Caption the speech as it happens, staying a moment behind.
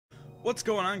What's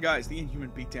going on, guys? The Inhuman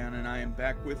Beatdown, and I am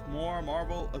back with more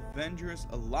Marvel Avengers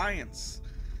Alliance.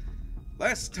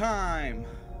 Last time,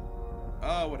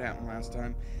 what happened last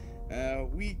time?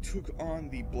 We took on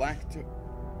the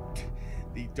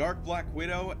Dark Black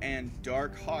Widow and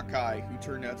Dark Hawkeye, who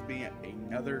turned out to be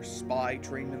another spy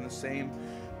trained in the same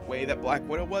way that Black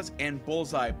Widow was, and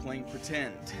Bullseye playing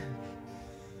pretend.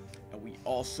 We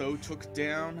also took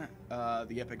down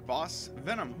the epic boss,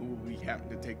 Venom, who we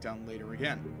happened to take down later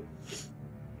again.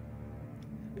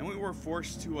 And we were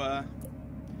forced to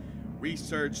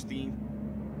research the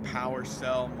Power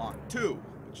Cell Mach 2,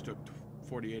 which took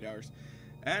 48 hours.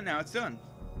 And now it's done.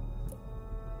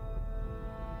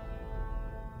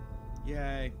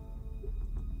 Yay.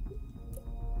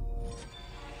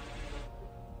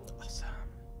 Awesome.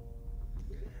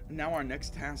 Now our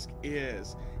next task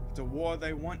is, it's a war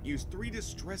they want, use 3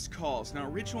 distress calls. Now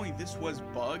originally this was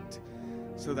bugged,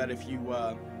 so that if you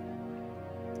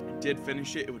did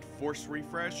finish it, it would force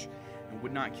refresh and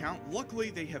would not count.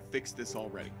 Luckily they have fixed this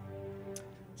already.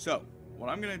 So what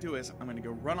I'm going to do is I'm going to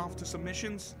go run off to some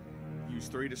missions, use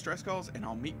 3 distress calls, and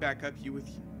I'll meet back up you with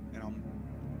you, and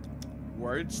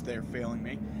words, they're failing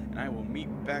me, and I will meet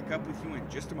back up with you in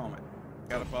just a moment.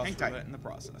 Gotta pause for that in the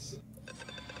process.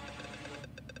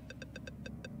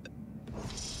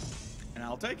 And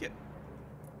I'll take it.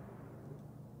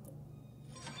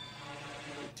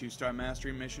 2-star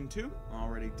mastery mission 2.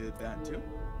 Already did that too.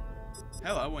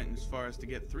 Hell, I went as far as to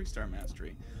get 3-star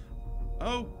mastery.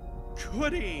 Oh,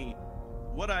 goody!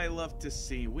 What I love to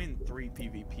see, win 3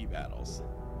 PvP battles.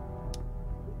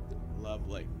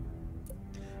 Lovely.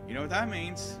 You know what that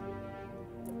means?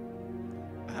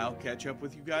 I'll catch up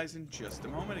with you guys in just a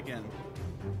moment again.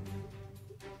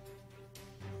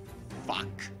 Fuck.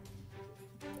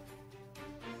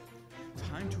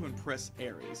 Time to impress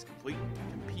Ares.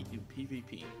 Compete in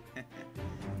PvP.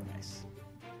 Nice.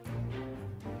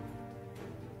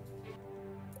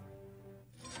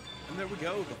 And there we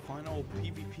go, the final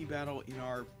PvP battle in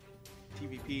our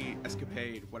PvP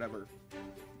escapade, whatever.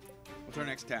 What's our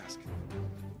next task?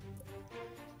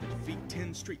 Defeat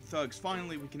 10 street thugs.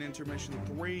 Finally, we can enter mission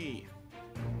 3.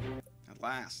 At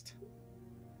last.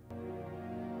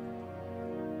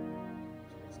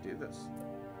 Let's do this.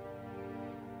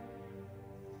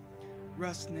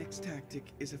 Rust's next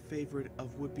tactic is a favorite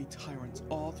of would-be tyrants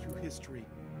all through history.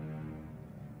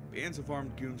 Bands of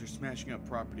armed goons are smashing up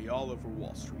property all over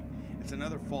Wall Street. It's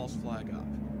another false flag op.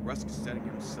 Rust is setting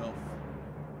himself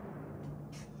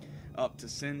up to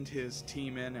send his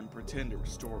team in and pretend to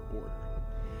restore order.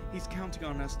 He's counting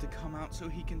on us to come out so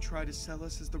he can try to sell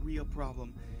us as the real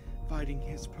problem, fighting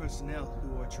his personnel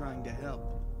who are trying to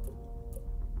help.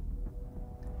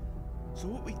 So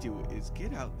what we do is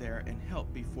get out there and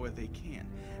help before they can,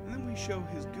 and then we show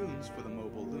his goons for the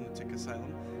mobile lunatic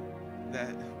asylum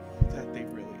that they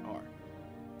really are.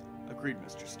 Agreed,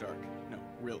 Mr. Stark. No,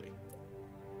 really.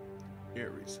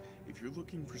 Ares, if you're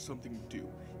looking for something to do,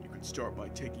 you can start by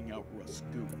taking out Rust's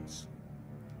goons.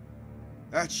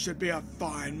 That should be a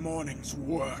fine morning's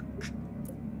work.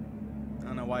 I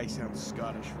don't know why he sounds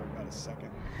Scottish for about a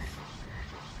second.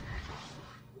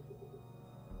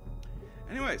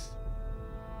 Anyways.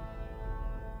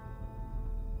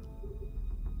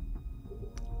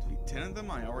 Defeat 10 of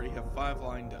them. I already have 5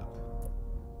 lined up.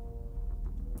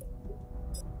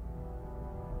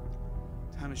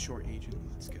 Time is short, Agent.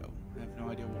 Let's go. I have no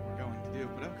idea what we're going to do,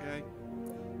 but okay.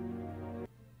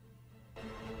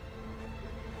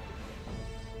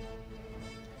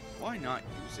 Why not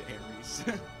use Ares?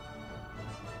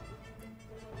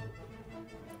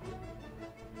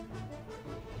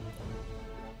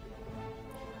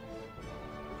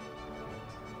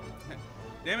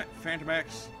 Damn it, Phantom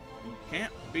X. You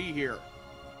can't be here.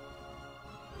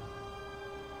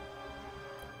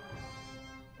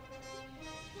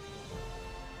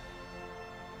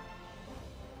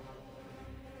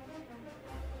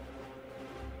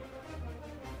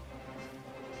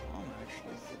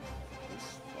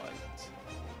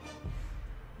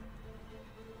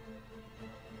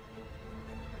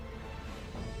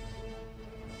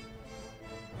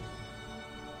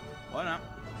 Why not?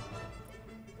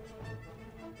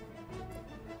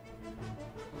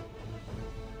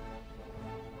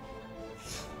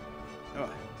 Oh.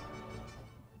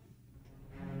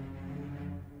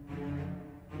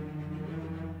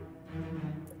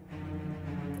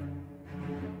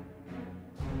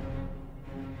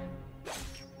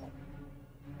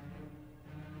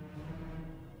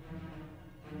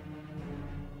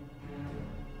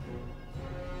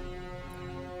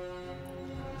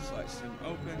 Slice him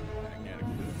open. Magnetic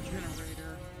fluid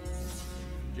generator.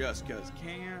 Just 'cause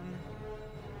can.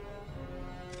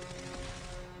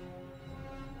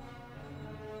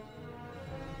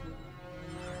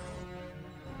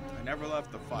 never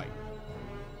left the fight.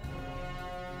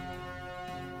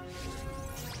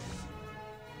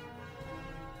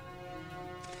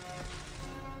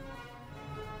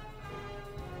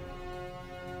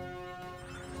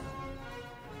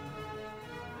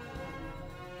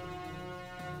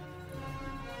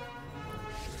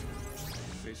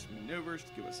 Face maneuvers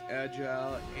to give us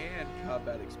agile and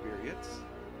combat experience.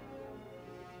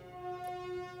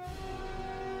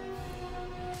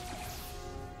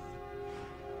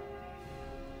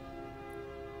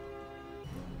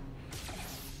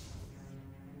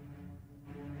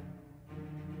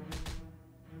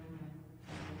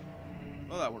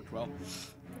 Well, that worked well.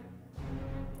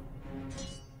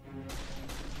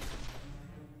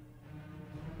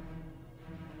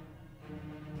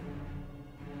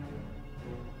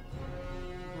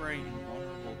 Brain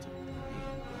vulnerable to pain.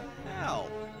 What the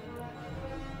hell?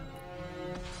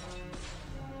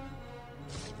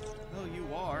 Well,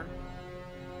 you are.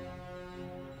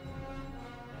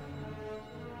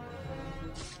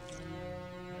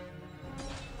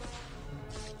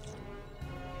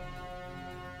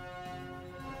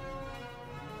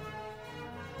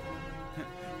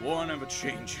 One of it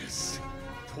changes.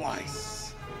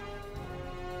 Twice.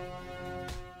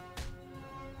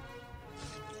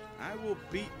 I will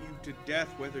beat you to death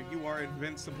whether you are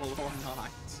invincible or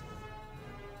not.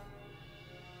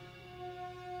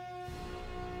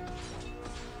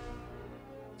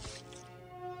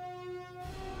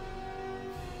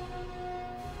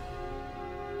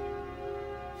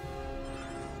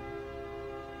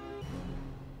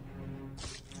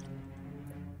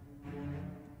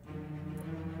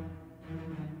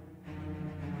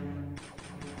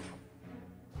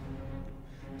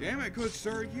 Damn it, good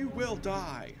sir, you will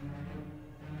die.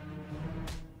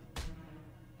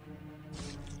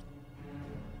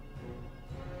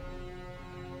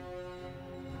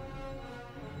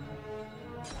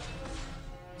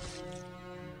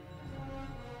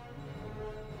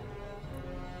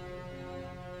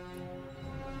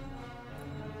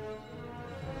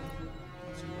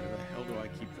 Let's see, where the hell do I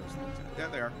keep those things at? There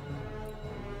they are.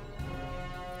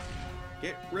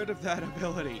 Get rid of that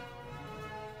ability.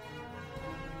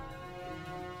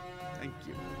 Thank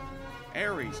you.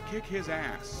 Ares, kick his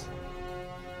ass.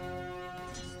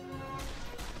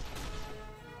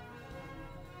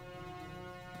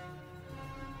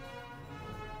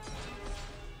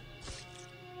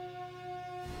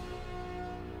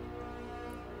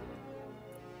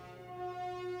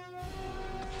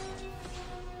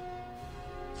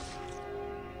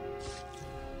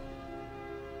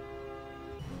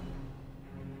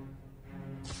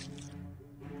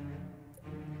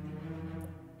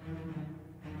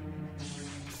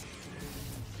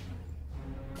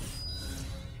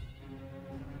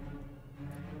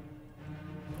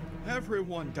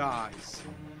 Everyone dies.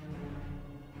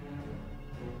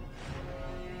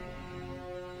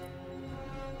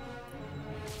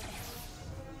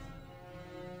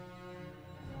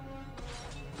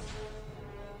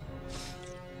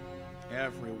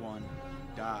 Everyone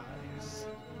dies.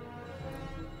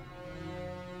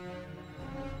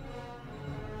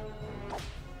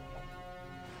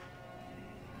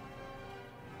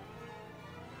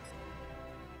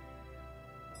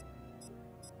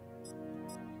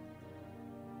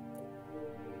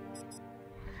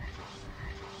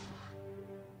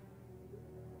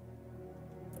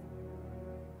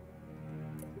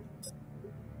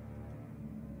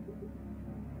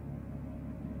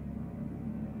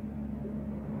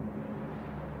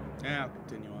 Yeah, I'll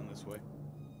continue on this way.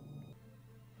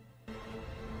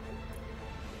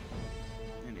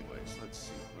 Anyways, let's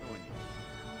see. What do I need?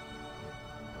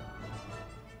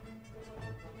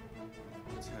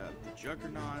 Let's have the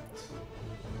Juggernaut.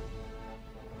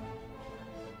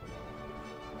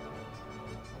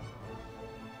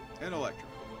 And Electro.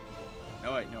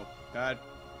 No, wait, no. Bad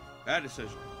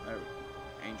decision. There we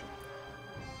go. Angel.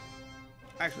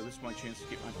 Actually, this is my chance to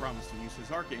get my promise to use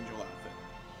his Archangel outfit.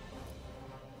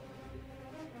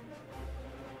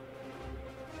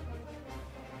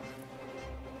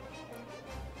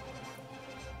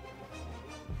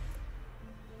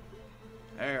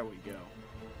 There we go.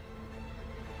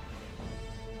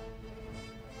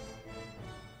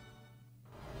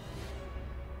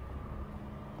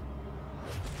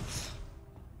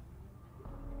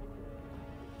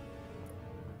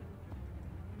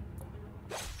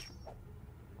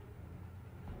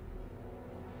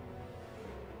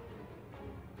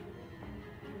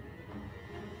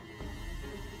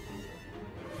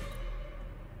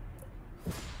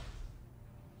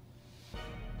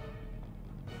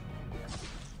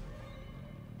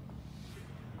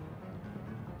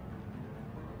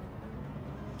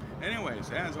 Anyways,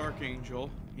 as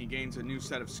Archangel, he gains a new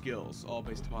set of skills, all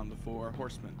based upon the 4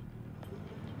 horsemen.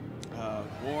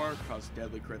 War causes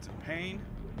deadly crits and pain.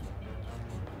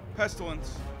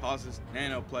 Pestilence causes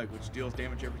nano plague, which deals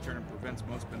damage every turn and prevents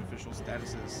most beneficial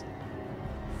statuses.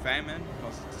 Famine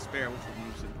causes despair, which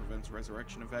removes and prevents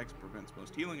resurrection effects, prevents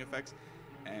most healing effects,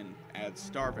 and adds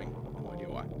starving. No idea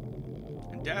why.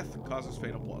 And death causes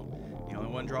fatal blow. The only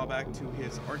one drawback to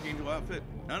his Archangel outfit,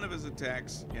 none of his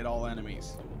attacks hit all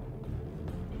enemies.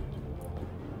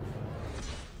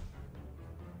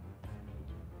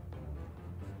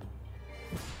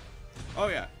 Oh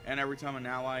yeah, and every time an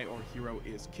ally or hero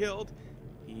is killed,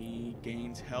 he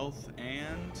gains health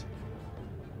and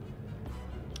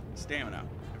stamina.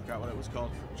 I forgot what it was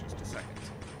called for just a second.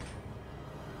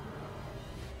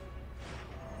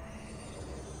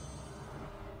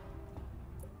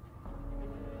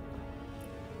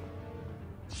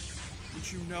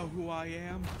 Don't you know who I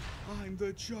am? I'm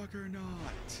the Juggernaut.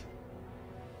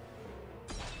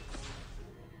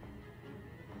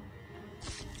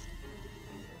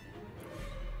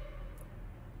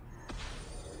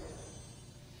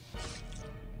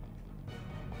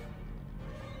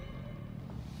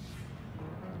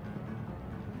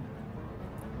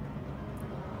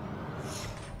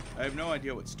 I have no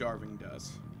idea what starving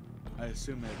does. I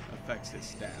assume it affects his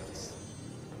stats.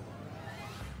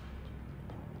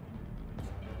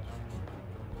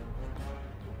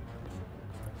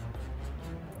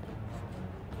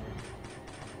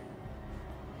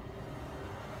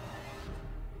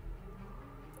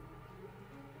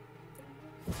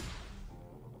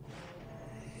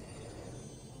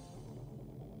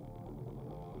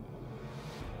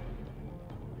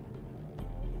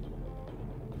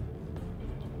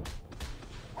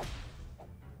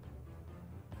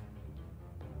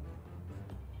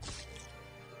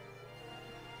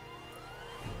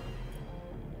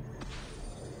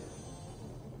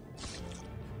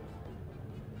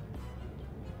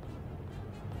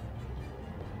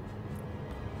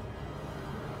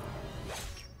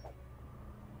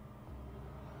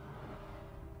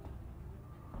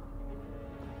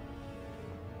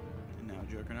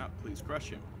 Juggernaut, please crush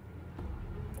him.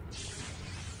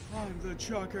 I'm the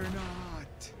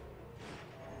Juggernaut!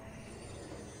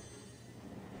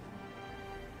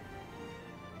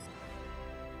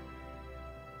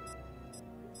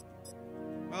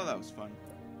 Oh, that was fun.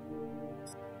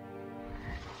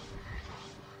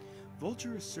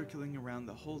 Vulture is circling around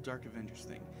the whole Dark Avengers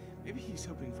thing. Maybe he's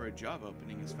hoping for a job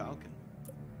opening as Falcon.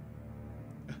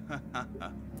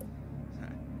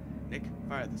 Nick,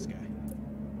 fire this guy.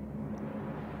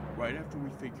 Right after we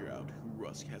figure out who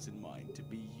Rusk has in mind to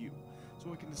be you,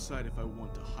 so I can decide if I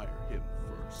want to hire him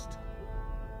first.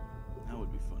 That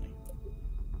would be funny.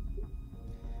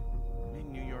 Make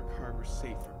New York Harbor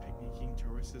safe for picnicking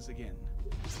tourists again.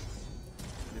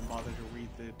 I didn't bother to read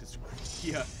the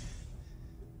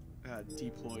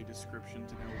deploy description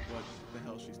to know what the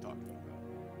hell she's talking about.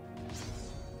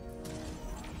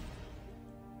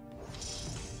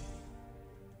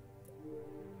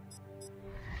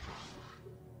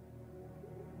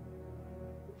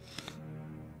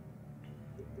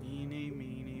 Eeny,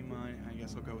 meeny, miny. I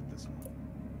guess I'll go with this one.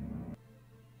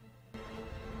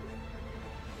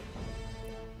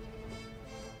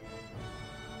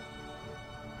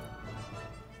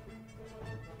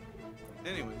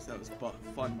 Anyways, that was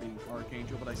fun being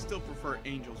Archangel, but I still prefer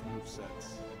Angel's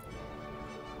movesets.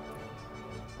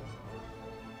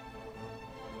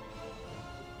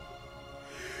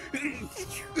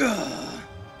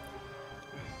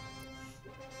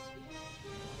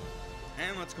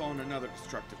 And let's call in another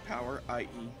destructive power, i.e.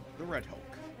 the Red Hulk.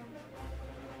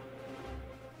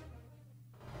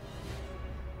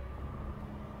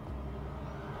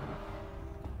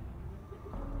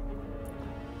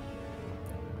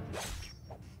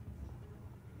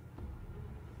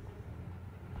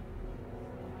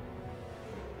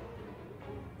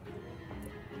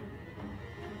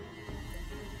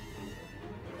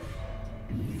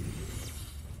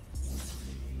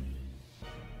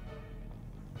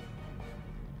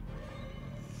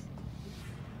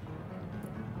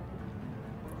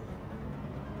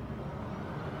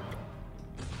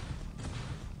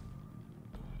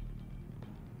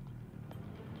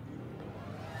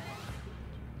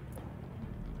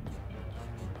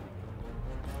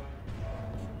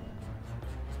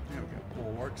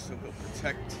 So he'll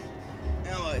protect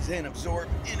allies and absorb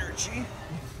energy.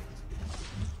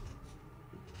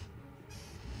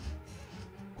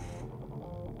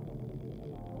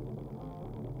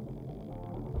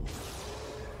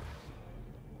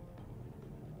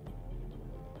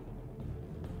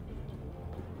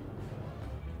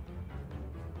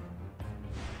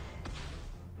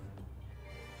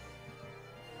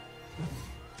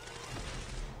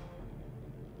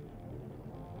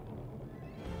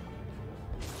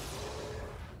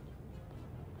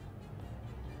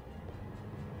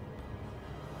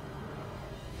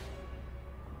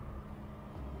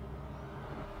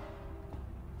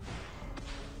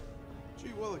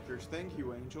 flickers. Thank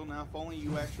you, Angel. Now, if only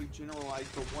you actually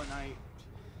generalized the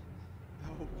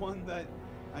one that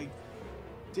I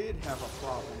did have a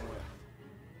problem with.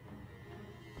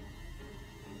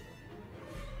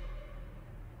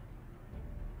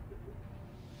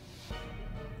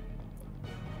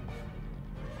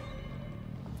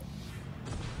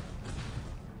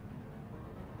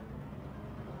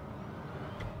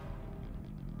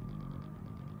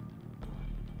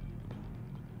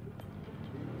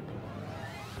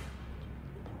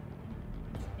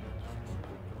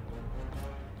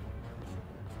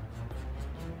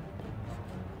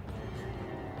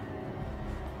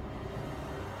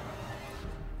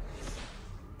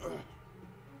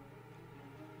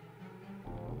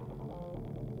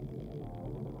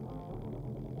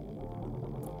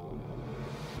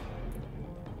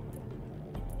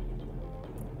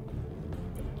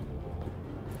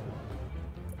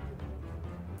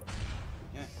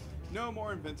 No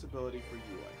more invincibility for you,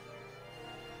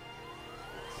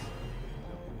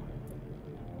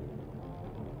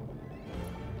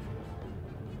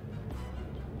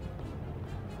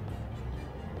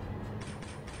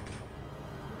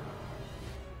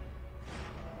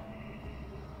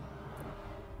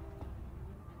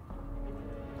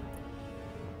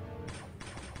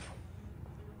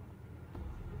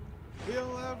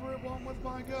 Kill everyone with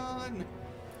my gun!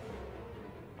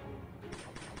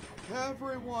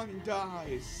 Everyone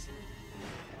dies.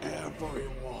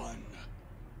 Everyone.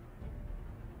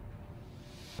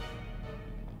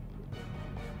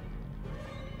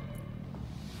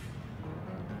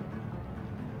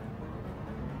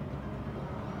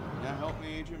 Now help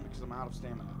me, Agent, because I'm out of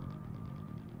stamina.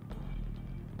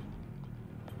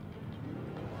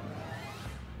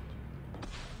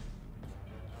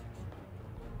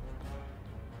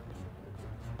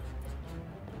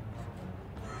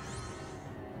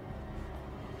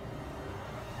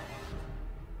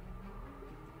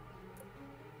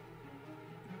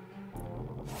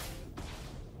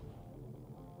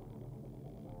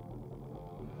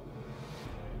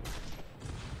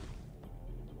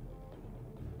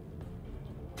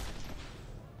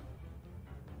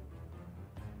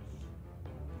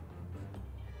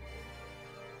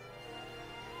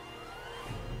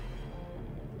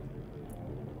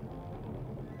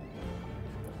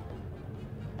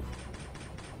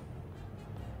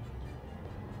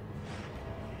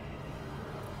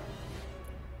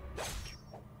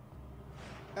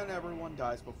 And everyone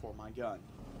dies before my gun.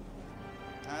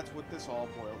 That's what this all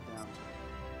boiled down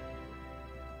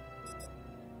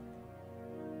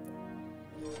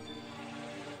to.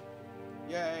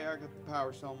 Yay, I got the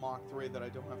Power Cell Mach 3 that I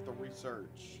don't have to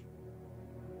research.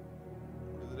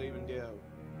 What does it even do?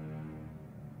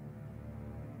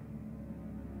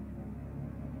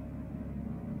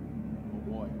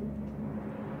 Oh boy.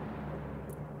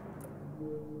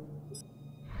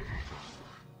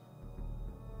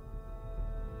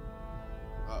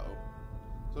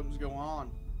 Something's going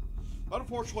on. But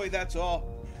unfortunately, that's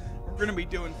all we're going to be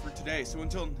doing for today.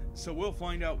 So we'll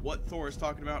find out what Thor is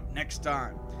talking about next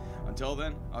time. Until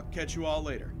then, I'll catch you all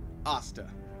later.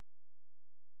 Asta.